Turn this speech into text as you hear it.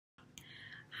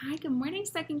Hi, good morning,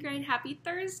 second grade. Happy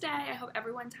Thursday. I hope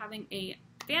everyone's having a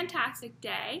fantastic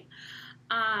day.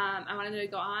 I wanted to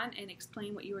go on and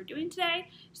explain what you are doing today.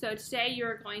 So today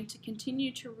you're going to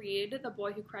continue to read The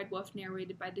Boy Who Cried Wolf,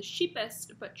 narrated by the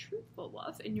sheepest but truthful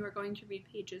wolf, and you are going to read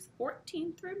pages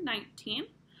 14 through 19.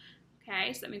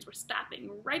 Okay, so that means we're stopping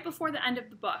right before the end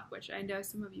of the book, which I know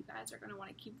some of you guys are going to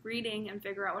want to keep reading and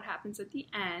figure out what happens at the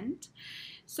end.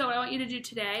 So what I want you to do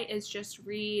today is just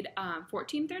read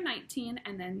 14 through 19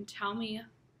 and then tell me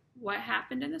what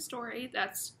happened in the story.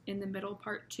 That's in the middle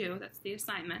part 2. That's the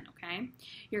assignment, okay?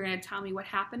 You're going to tell me what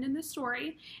happened in the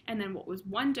story and then what was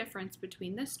one difference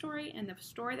between this story and the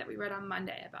story that we read on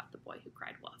Monday about the boy who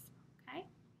cried wolf, okay?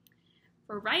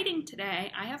 For writing today,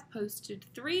 I have posted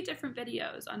 3 different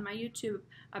videos on my YouTube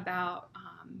about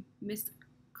Miss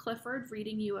Clifford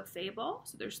reading you a fable.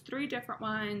 So there's 3 different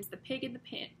ones: the pig in the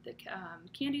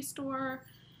candy store,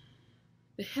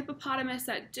 the hippopotamus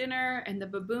at dinner, and the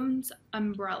baboon's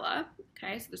umbrella.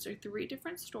 Okay, so those are 3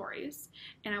 different stories,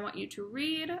 and I want you to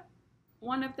read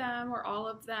one of them or all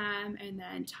of them and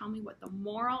then tell me what the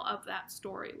moral of that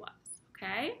story was,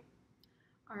 okay?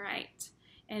 All right.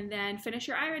 And then finish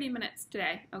your iReady minutes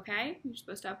today, okay? You're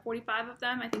supposed to have 45 of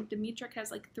them. I think Demetric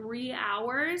has like 3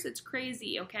 hours. It's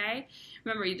crazy, okay?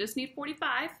 Remember, you just need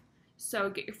 45. So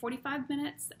get your 45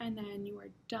 minutes and then you are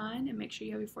done. And make sure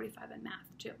you have your 45 in math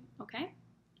too, okay?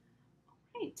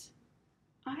 All right.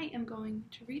 I am going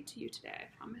to read to you today.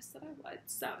 I promised that I would.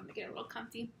 So I'm gonna get a little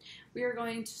comfy. We are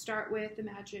going to start with the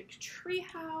Magic Tree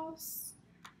House.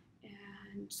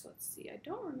 And let's see, I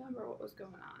don't remember what was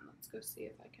going on. Let's go see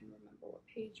if I can remember what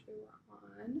page we were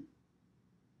on.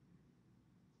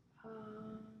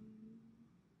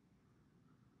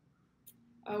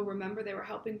 Oh, remember they were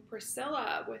helping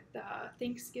Priscilla with the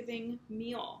Thanksgiving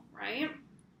meal, right?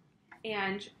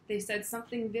 And they said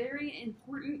something very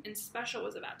important and special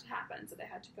was about to happen, so they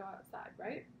had to go outside,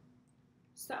 right?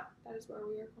 So that is where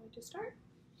we are going to start.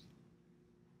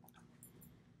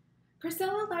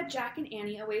 Priscilla led Jack and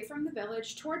Annie away from the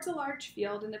village towards a large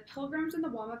field, and the pilgrims and the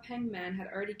Wamapeng men had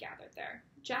already gathered there.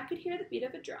 Jack could hear the beat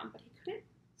of a drum, but he couldn't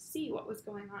see what was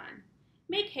going on.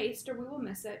 "Make haste, or we will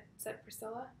miss it," said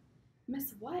Priscilla.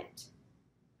 "Miss what?"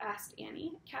 asked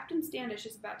Annie. "Captain Standish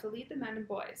is about to lead the men and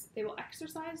boys. They will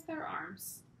exercise their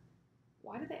arms."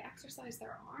 "Why do they exercise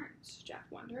their arms?" Jack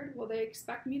wondered. "Will they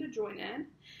expect me to join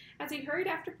in?" As he hurried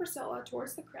after Priscilla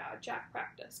towards the crowd, Jack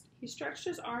practiced. He stretched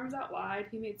his arms out wide,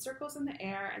 he made circles in the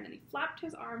air, and then he flapped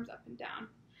his arms up and down.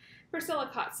 Priscilla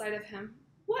caught sight of him.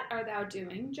 "What art thou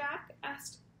doing, Jack?"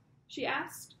 she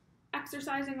asked.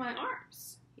 "Exercising my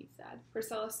arms," he said.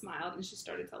 Priscilla smiled, and she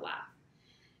started to laugh.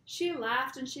 She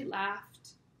laughed and she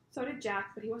laughed. So did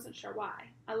Jack, but he wasn't sure why.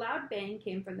 A loud bang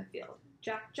came from the field.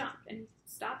 Jack jumped, and he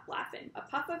stopped laughing. A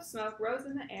puff of smoke rose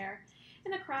in the air,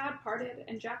 and the crowd parted,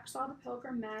 and Jack saw the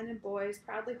pilgrim men and boys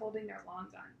proudly holding their long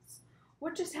guns.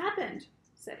 "What just happened?"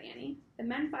 said Annie. "The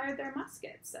men fired their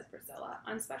muskets," said Priscilla.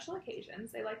 "On special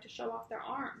occasions, they like to show off their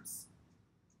arms."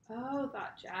 "Oh,"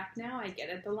 thought Jack, "now I get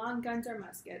it. The long guns are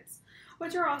muskets,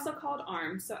 which are also called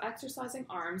arms, so exercising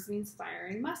arms means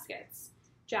firing muskets."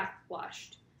 Jack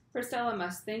blushed. Priscilla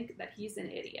must think that he's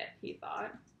an idiot, he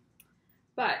thought.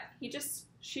 But she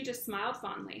just smiled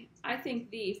fondly. I thank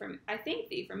thee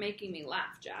for making me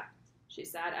laugh, Jack," she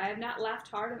said. "I have not laughed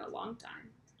hard in a long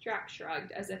time." Jack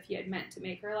shrugged, as if he had meant to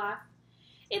make her laugh.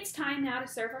 "It's time now to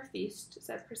serve our feast,"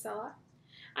 said Priscilla.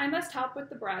 "I must help with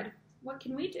the bread." "What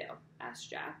can we do?" asked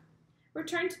Jack.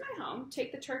 "Return to my home,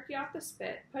 take the turkey off the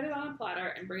spit, put it on a platter,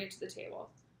 and bring it to the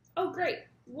table." "Oh, great!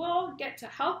 We'll get to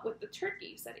help with the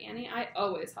turkey," said Annie. "I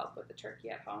always help with the turkey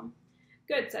at home."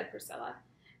 "Good," said Priscilla.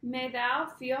 "May thou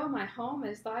feel my home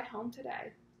is thy home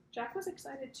today." Jack was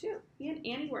excited too. He and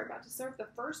Annie were about to serve the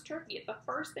first turkey at the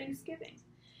first Thanksgiving.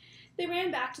 They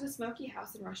ran back to the smoky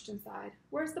house and rushed inside.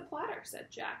 "Where's the platter?" said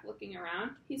Jack, looking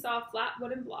around. He saw a flat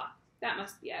wooden block. "That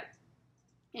must be it."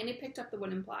 Annie picked up the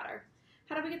wooden platter.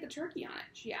 "How do we get the turkey on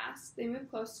it?" she asked. They moved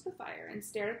close to the fire and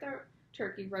stared at the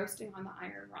turkey roasting on the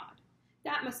iron rod.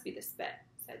 "That must be the spit,"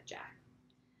 said Jack.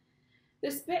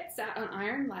 The spit sat on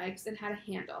iron legs and had a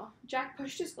handle. Jack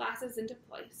pushed his glasses into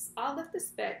place. "I'll lift the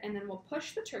spit, and then we'll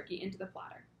push the turkey into the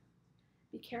platter."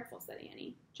 "Be careful," said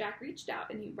Annie. Jack reached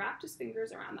out, and he wrapped his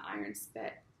fingers around the iron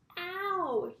spit.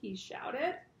 "Ow!" he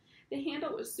shouted. The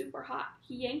handle was super hot.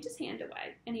 He yanked his hand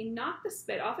away, and he knocked the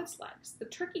spit off its legs. The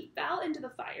turkey fell into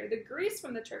the fire. The grease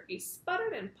from the turkey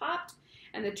sputtered and popped,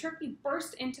 and the turkey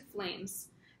burst into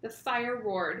flames. The fire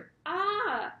roared.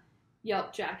 "Ah!"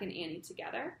 yelped Jack and Annie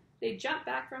together. They jumped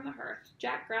back from the hearth.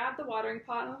 Jack grabbed the watering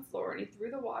pot on the floor, and he threw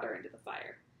the water into the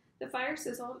fire. The fire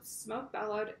sizzled, smoke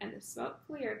bellowed, and the smoke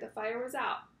cleared. The fire was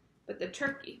out. but the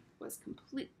turkey was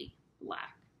completely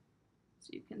black. So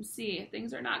you can see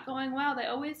things are not going well. They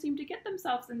always seem to get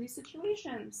themselves in these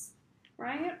situations,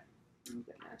 right? Oh,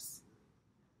 goodness.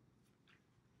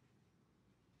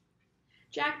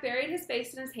 Jack buried his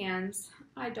face in his hands.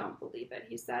 I don't believe it,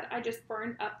 he said. I just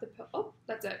burned up the pill. Oh,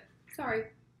 that's it. Sorry.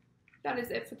 That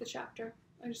is it for the chapter.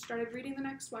 I just started reading the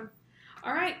next one.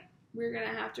 All right. We're going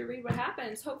to have to read what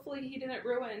happens. Hopefully he didn't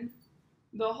ruin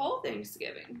the whole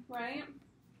Thanksgiving, right?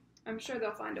 I'm sure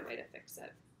they'll find a way to fix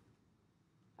it.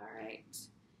 All right.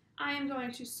 I am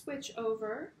going to switch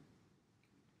over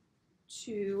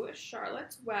to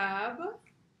Charlotte's Web.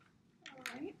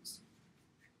 All right.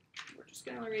 We're just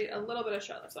going to read a little bit of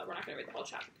Charlotte's Web. We're not going to read the whole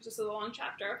chapter because this is a long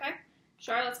chapter, okay?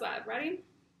 Charlotte's Web. Ready?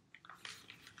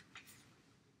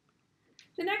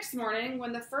 The next morning,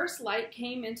 when the first light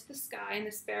came into the sky and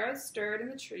the sparrows stirred in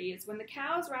the trees, when the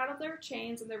cows rattled their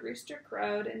chains and the rooster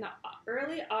crowed and the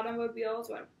early automobiles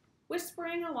went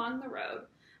whispering along the road,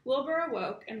 Wilbur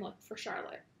awoke and looked for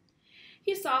Charlotte.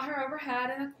 He saw her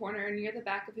overhead in a corner near the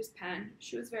back of his pen.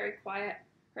 She was very quiet.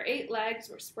 Her 8 legs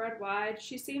were spread wide.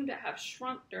 She seemed to have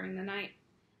shrunk during the night.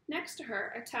 Next to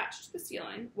her, attached to the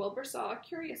ceiling, Wilbur saw a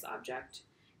curious object.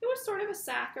 It was sort of a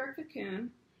sack or a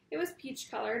cocoon. It was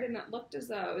peach-colored, and it looked as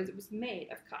though it was made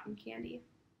of cotton candy.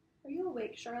 "Are you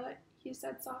awake, Charlotte?" he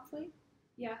said softly.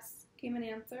 "Yes," came an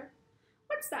answer.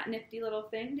 "What's that nifty little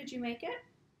thing? Did you make it?"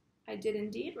 "I did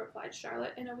indeed," replied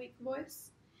Charlotte in a weak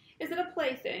voice. "Is it a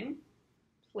plaything?"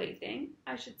 "Plaything?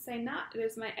 I should say not. It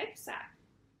is my egg sack."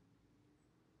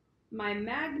 "My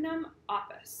magnum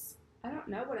opus." "I don't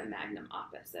know what a magnum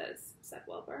opus is," said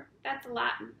Wilbur. "That's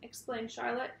Latin," explained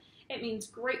Charlotte. "It means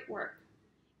great work.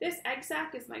 This egg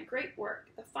sack is my great work,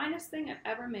 the finest thing I've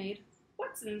ever made."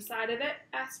 "What's inside of it?"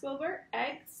 asked Wilbur.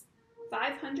 "Eggs."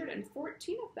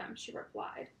 514 of them, she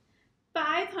replied.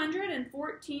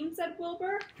 514, said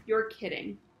Wilbur. "You're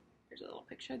kidding." Here's a little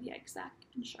picture of the egg sack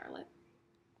and Charlotte.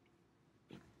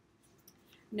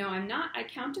 "No, I'm not. I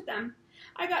counted them.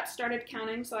 I got started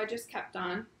counting, so I just kept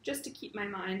on, just to keep my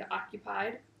mind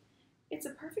occupied." "It's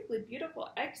a perfectly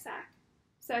beautiful egg sack,"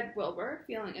 said Wilbur,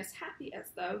 feeling as happy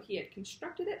as though he had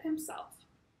constructed it himself.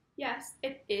 "Yes,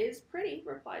 it is pretty,"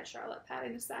 replied Charlotte,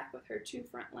 patting the sack with her 2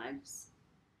 front legs.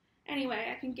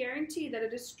 "Anyway, I can guarantee that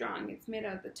it is strong. It's made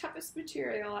out of the toughest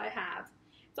material I have.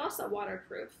 It's also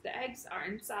waterproof. The eggs are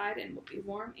inside and will be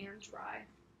warm and dry."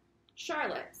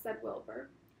 "Charlotte," said Wilbur,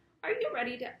 "are you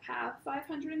ready to have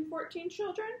 514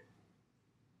 children?"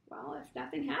 "Well, if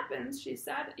nothing happens," she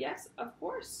said, "yes, of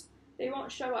course. They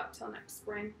won't show up till next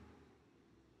spring."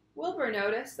 Wilbur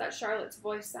noticed that Charlotte's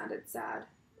voice sounded sad.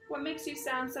 "What makes you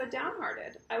sound so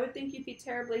downhearted? I would think you'd be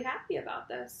terribly happy about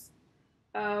this."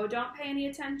 "Oh, don't pay any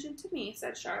attention to me,"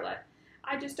 said Charlotte.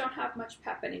 "I just don't have much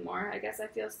pep anymore. I guess I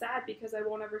feel sad because I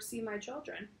won't ever see my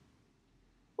children."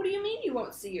 "What do you mean you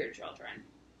won't see your children?"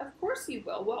 "Of course you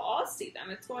will. We'll all see them.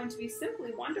 It's going to be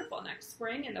simply wonderful next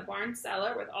spring in the barn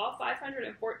cellar with all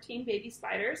 514 baby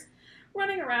spiders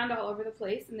running around all over the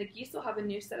place, and the geese will have a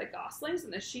new set of goslings,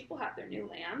 and the sheep will have their new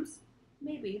lambs."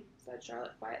 "Maybe," said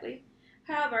Charlotte quietly.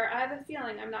 "However, I have a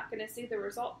feeling I'm not going to see the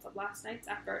results of last night's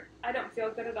effort. I don't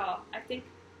feel good at all. I think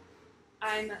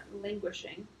I'm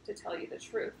languishing, to tell you the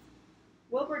truth."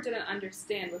 Wilbur didn't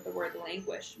understand what the word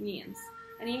languish means,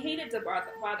 and he hated to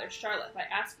bother Charlotte by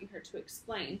asking her to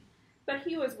explain, but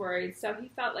he was worried, so he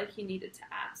felt like he needed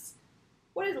to ask.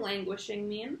 "What does languishing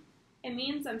mean?" "It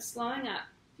means I'm slowing up,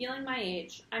 feeling my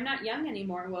age. I'm not young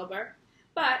anymore, Wilbur.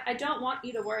 But I don't want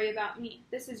you to worry about me.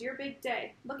 This is your big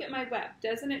day. Look at my web.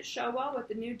 Doesn't it show well with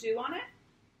the new dew on it?"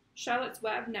 Charlotte's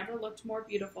web never looked more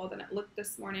beautiful than it looked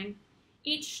this morning.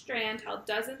 Each strand held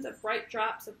dozens of bright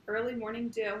drops of early morning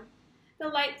dew. The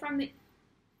light from the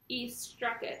east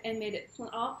struck it and made it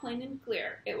all plain and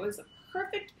clear. It was a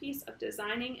perfect piece of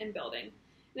designing and building.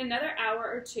 In another hour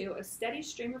or two, a steady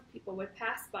stream of people would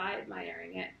pass by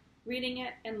admiring it, reading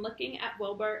it, and looking at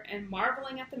Wilbur and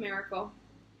marveling at the miracle.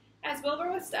 As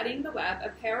Wilbur was studying the web, a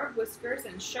pair of whiskers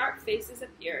and sharp faces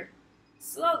appeared.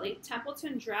 Slowly,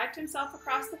 Templeton dragged himself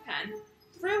across the pen,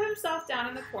 threw himself down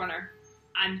in the corner.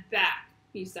 "I'm back,"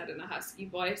 he said in a husky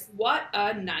voice. "What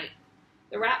a night!"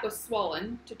 The rat was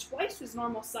swollen to twice his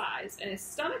normal size, and his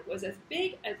stomach was as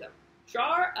big as a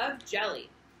jar of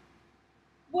jelly.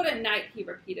 "What a night," he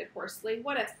repeated hoarsely.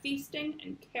 "What a feasting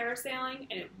and carousailing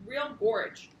and a real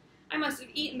gorge. I must have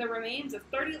eaten the remains of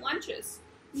 30 lunches.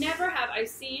 Never have I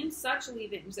seen such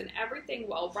leavings, and everything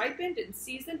well ripened and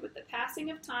seasoned with the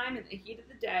passing of time and the heat of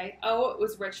the day. Oh, it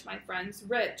was rich, my friends,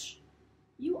 rich."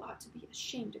 "You ought to be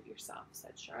ashamed of yourself,"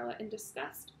 said Charlotte in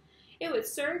disgust. "It would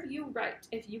serve you right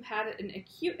if you had an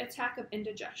acute attack of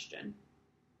indigestion."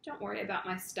 Don't worry about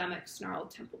my stomach, snarled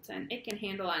Templeton. It can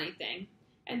handle anything.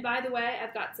 And by the way,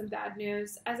 I've got some bad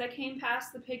news. As I came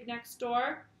past the pig next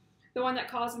door, the one that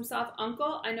calls himself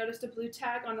Uncle, I noticed a blue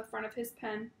tag on the front of his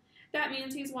pen. That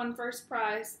means he's won first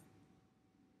prize.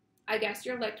 I guess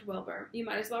you're licked, Wilbur. You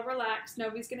might as well relax.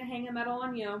 Nobody's going to hang a medal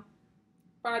on you.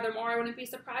 Furthermore, I wouldn't be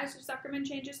surprised if Zuckerman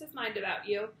changes his mind about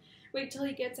you. Wait till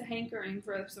he gets a hankering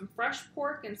for some fresh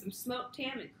pork and some smoked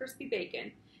ham and crispy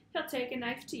bacon. He'll take a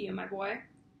knife to you, my boy.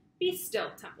 Be still,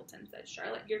 Templeton, said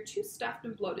Charlotte. You're too stuffed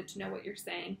and bloated to know what you're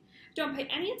saying. Don't pay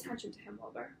any attention to him,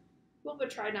 Wilbur. Wilbur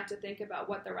tried not to think about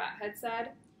what the rat had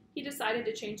said. He decided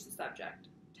to change the subject.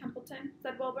 Templeton,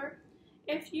 said Wilbur,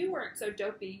 if you weren't so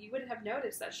dopey, you would have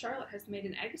noticed that Charlotte has made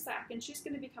an egg sack and she's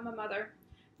going to become a mother.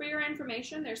 For your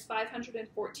information, there's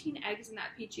 514 eggs in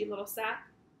that peachy little sack.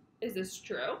 Is this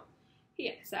true?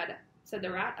 He said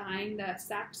the rat, eyeing the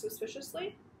sack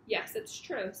suspiciously. Yes, it's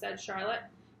true, said Charlotte.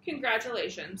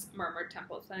 Congratulations, murmured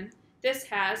Templeton. This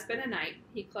has been a night.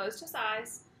 He closed his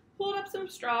eyes, pulled up some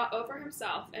straw over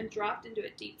himself, and dropped into a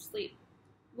deep sleep.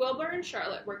 Wilbur and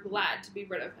Charlotte were glad to be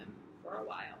rid of him for a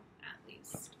while, at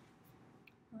least.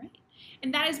 All right.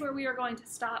 And that is where we are going to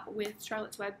stop with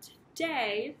Charlotte's Web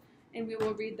today, and we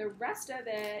will read the rest of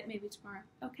it maybe tomorrow.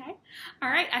 Okay? All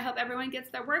right. I hope everyone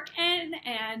gets their work in,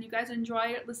 and you guys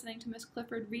enjoy listening to Miss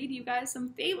Clifford read you guys some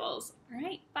fables. All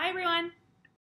right. Bye, everyone.